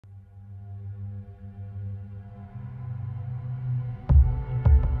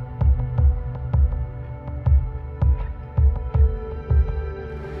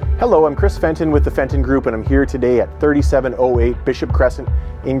Hello, I'm Chris Fenton with the Fenton Group, and I'm here today at 3708 Bishop Crescent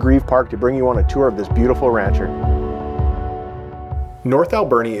in Grieve Park to bring you on a tour of this beautiful rancher. North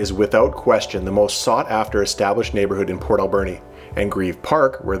Alberni is without question the most sought-after established neighborhood in Port Alberni, and Grieve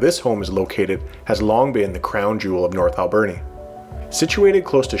Park, where this home is located, has long been the crown jewel of North Alberni. Situated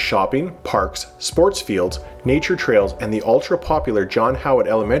close to shopping, parks, sports fields, nature trails, and the ultra-popular John Howard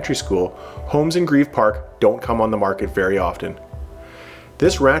Elementary School, homes in Grieve Park don't come on the market very often.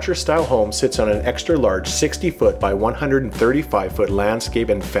 This rancher-style home sits on an extra-large 60-foot by 135-foot landscape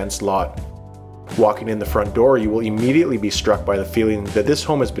and fenced lot. Walking in the front door, you will immediately be struck by the feeling that this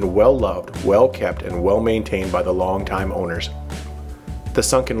home has been well-loved, well-kept, and well-maintained by the long-time owners. The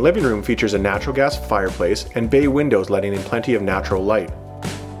sunken living room features a natural gas fireplace and bay windows letting in plenty of natural light.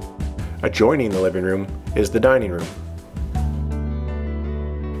 Adjoining the living room is the dining room.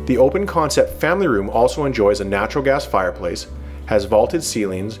 The open-concept family room also enjoys a natural gas fireplace, has vaulted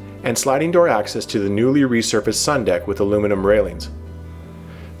ceilings, and sliding door access to the newly resurfaced sun deck with aluminum railings.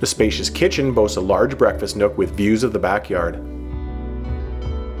 The spacious kitchen boasts a large breakfast nook with views of the backyard.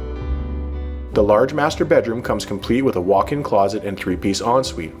 The large master bedroom comes complete with a walk-in closet and three-piece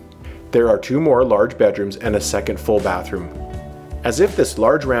ensuite. There are two more large bedrooms and a second full bathroom. As if this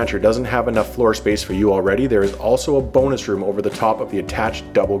large rancher doesn't have enough floor space for you already, there is also a bonus room over the top of the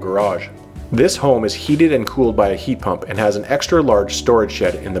attached double garage. This home is heated and cooled by a heat pump and has an extra large storage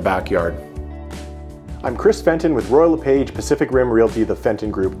shed in the backyard. I'm Chris Fenton with Royal LePage Pacific Rim Realty, the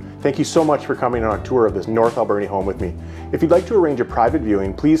Fenton Group. Thank you so much for coming on a tour of this North Alberni home with me. If you'd like to arrange a private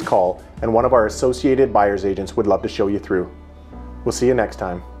viewing, please call, and one of our associated buyer's agents would love to show you through. We'll see you next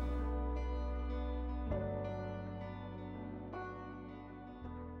time.